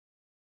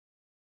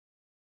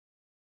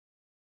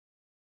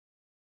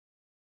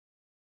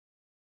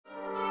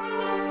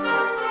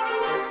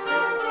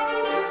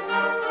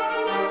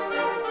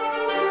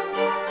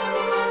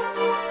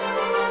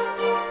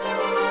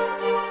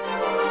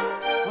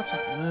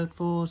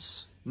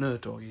Nerdforce,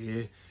 Nerd Dog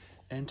here,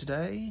 and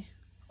today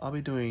I'll be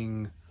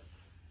doing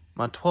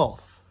my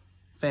 12th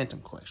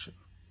Phantom collection.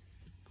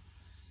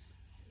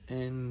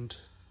 And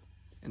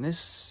in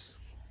this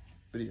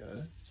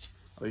video,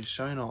 I'll be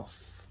showing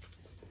off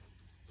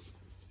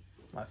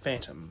my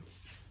Phantom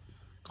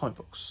comic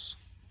books,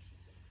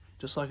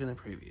 just like in the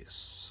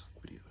previous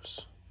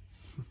videos.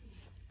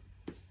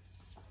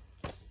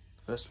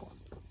 First one.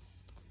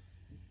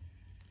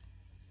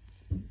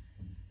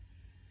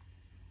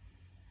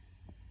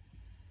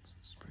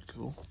 This is pretty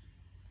cool.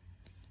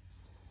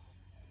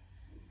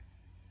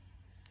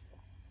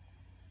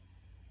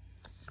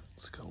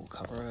 It's a cool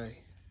cover, eh?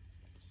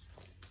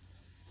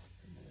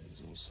 And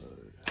there's also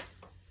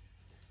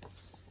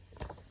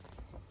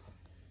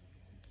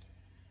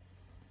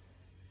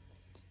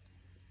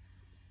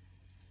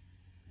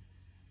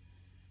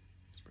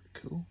it's pretty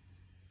cool.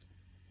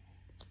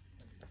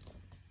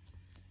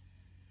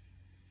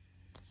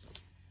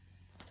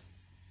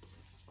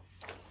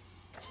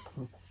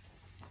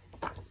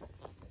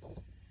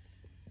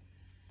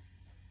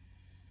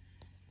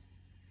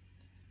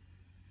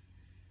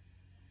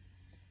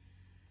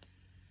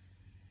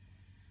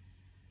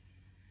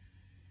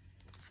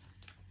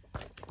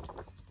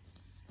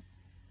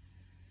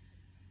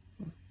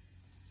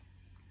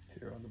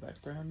 Here on the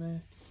background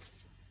there.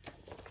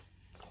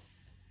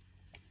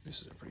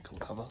 This is a pretty cool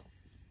cover.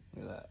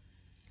 Look at that.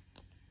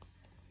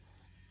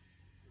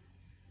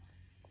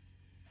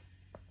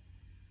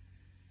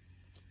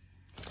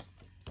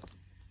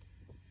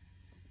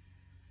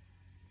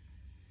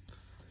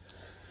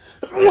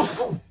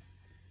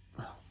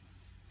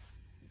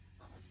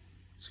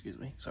 Excuse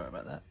me, sorry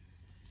about that.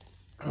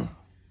 Cool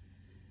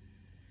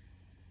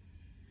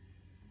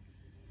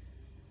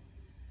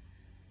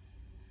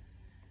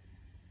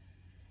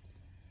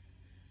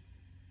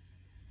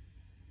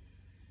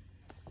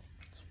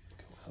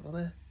cover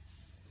there.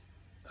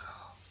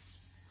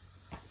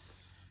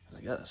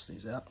 There you go, that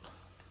sneeze out.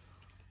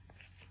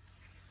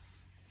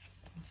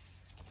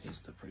 Here's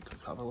the pretty cool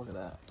cover, look at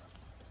that.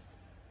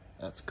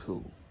 That's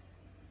cool.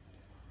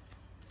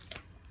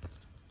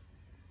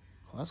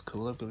 Well, that's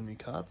cool, I've got a new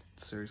card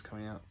series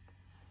coming out.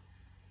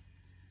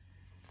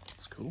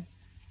 That's cool.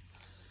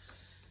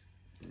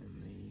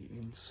 And the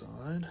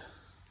inside.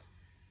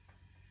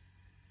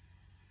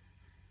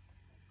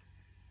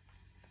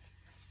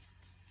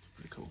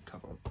 Pretty cool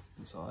cover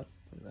inside,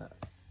 look at that.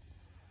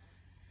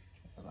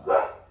 Check that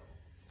out.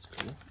 That's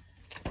cool.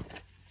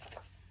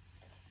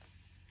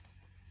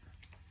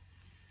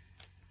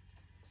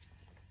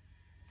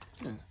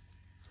 Yeah.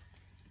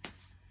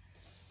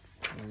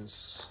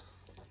 There's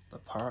the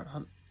Pirate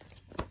Hunt.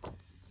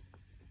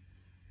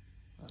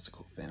 That's a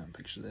cool Phantom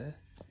picture there.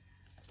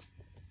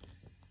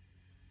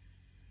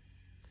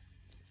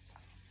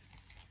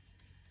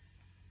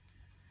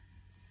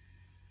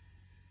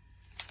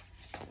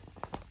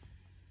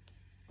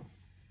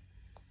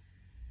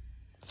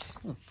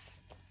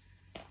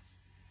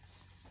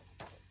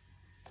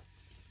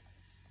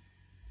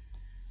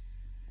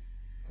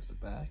 That's the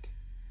back.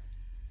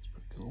 It's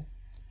pretty cool.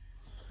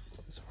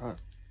 That's the front.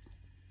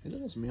 Who the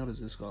hell does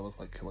this guy look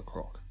like Killer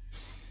Croc?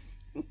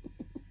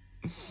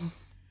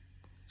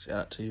 Shout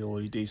out to you,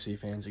 all you DC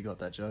fans who got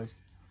that joke.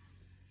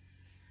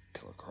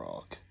 Killer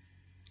Croc,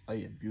 I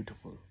am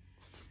beautiful.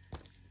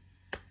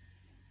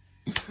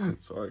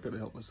 Sorry, I couldn't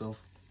help myself.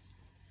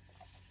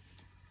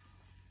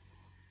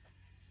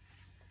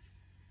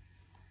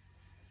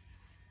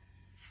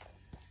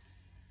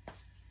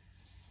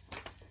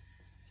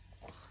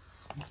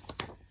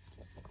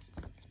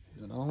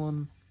 Here's another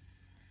one.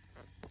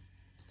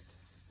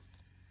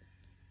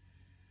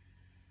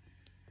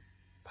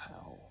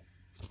 Pow.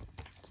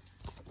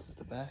 There's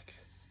the back.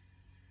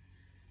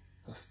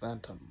 The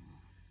Phantom.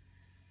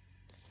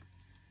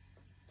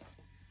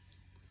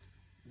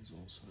 There's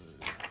also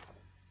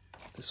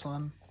this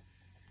one.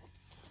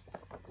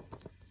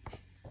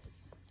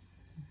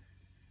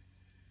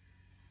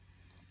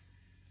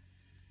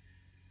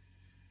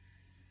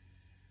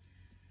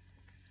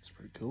 It's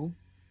pretty cool.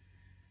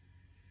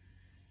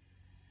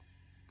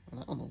 And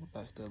that one on the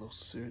back there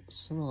looks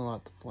similar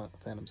like the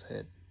Phantom's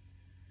head.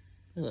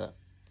 Look at that.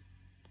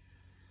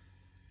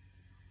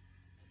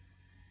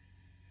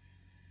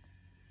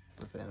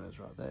 The Phantom is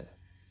right there.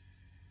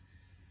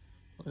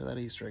 Look at that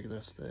Easter egg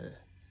that's there.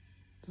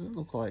 Doesn't it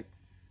look like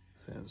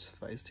the Phantom's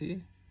face to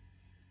you?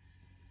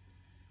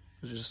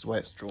 Or is it just the way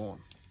it's drawn?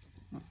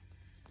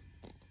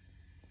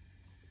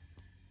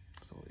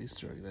 It's a little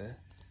Easter egg there.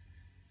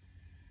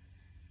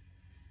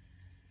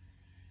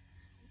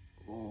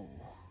 Oh,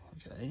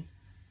 okay.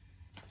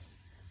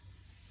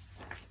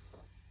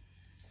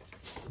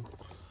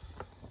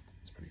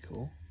 It's pretty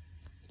cool.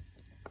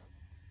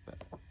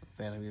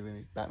 Phantom giving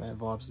me Batman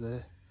vibes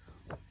there.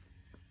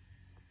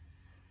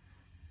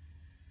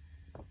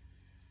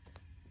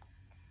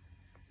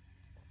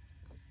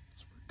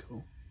 It's pretty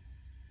cool.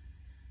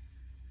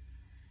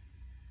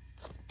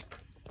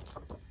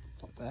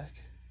 The back.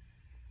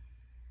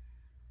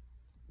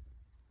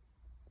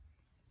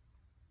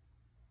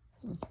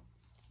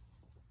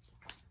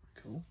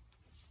 Cool.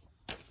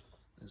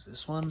 is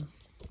this one.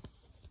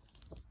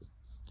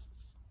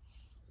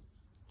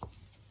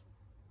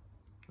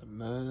 The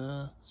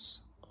Murders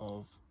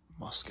of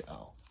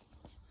Moscow.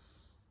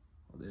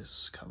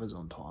 This covers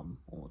on time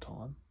all the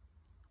time.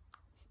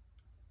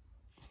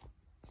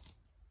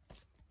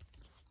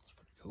 It's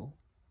pretty cool.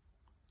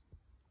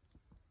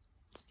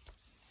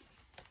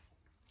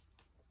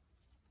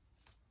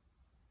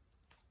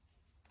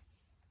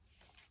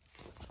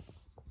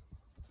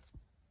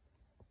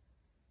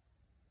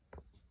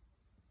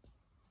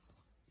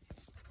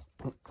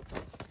 Okay.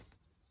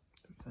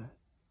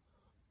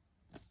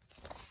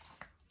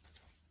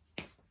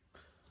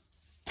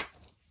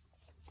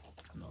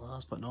 And the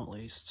last but not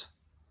least,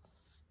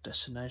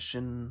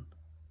 Destination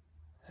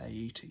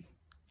Haiti,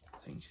 I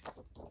think.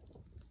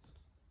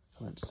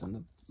 Comments in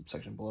the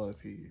section below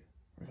if you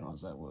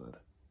recognise that word.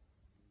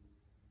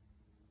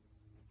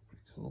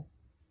 Pretty cool.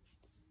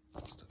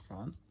 That's the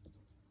front.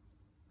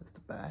 That's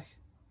the back.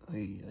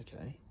 Hey,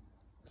 okay.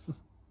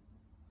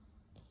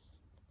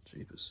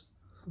 Jeepers.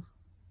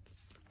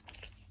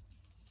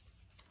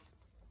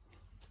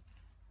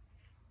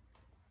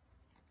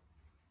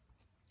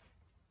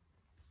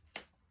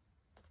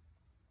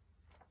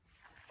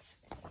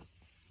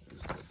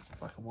 There's the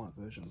black and white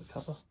version of the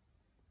cover.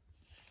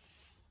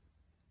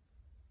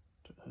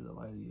 Don't know who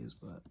the lady is,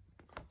 but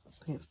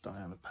I think it's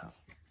Diana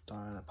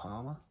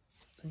Palmer,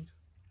 I think.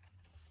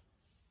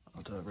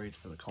 I'll do a read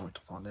for the comic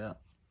to find out.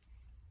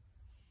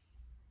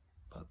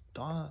 But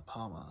Diana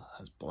Palmer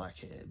has black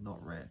hair,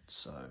 not red,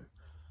 so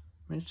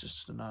I'm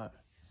interested to know.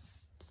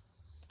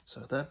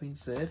 So with that being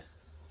said,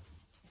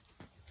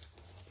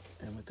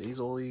 and with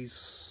all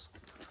these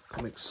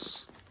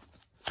comics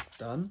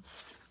done,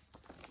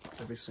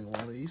 every single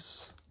one of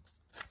these,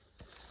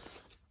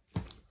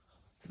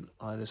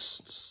 I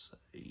just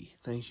say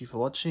thank you for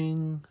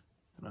watching,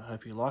 and I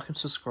hope you like and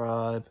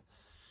subscribe,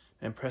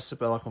 and press the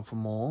bell icon for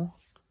more.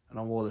 And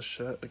I wore the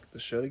shirt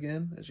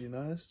again, as you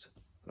noticed,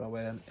 that I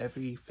wear in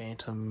every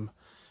Phantom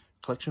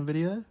collection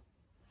video.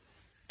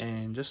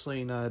 And just so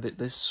you know that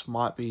this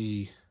might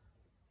be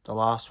the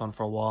last one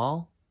for a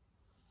while,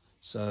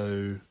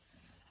 so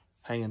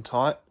hang in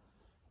tight.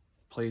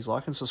 Please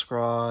like and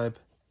subscribe,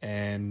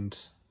 and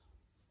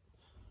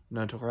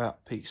Nerd Talker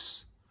out.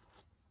 Peace.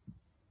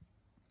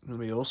 There'll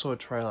be also a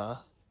trailer,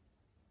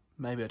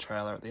 maybe a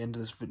trailer at the end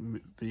of this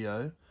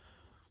video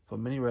for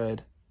Mini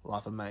Red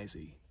Life of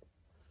Maisie.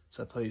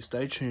 So please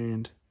stay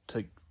tuned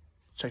to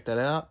check that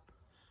out,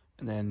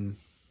 and then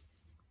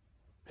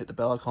hit the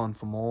bell icon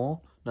for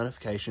more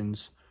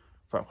notifications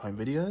for upcoming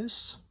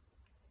videos.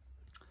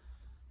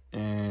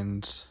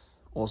 And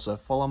also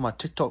follow my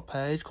TikTok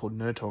page called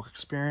Nerd Talk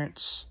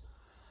Experience.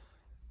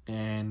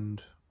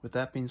 And with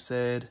that being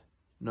said,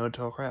 Nerd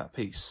Talker out.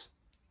 Peace.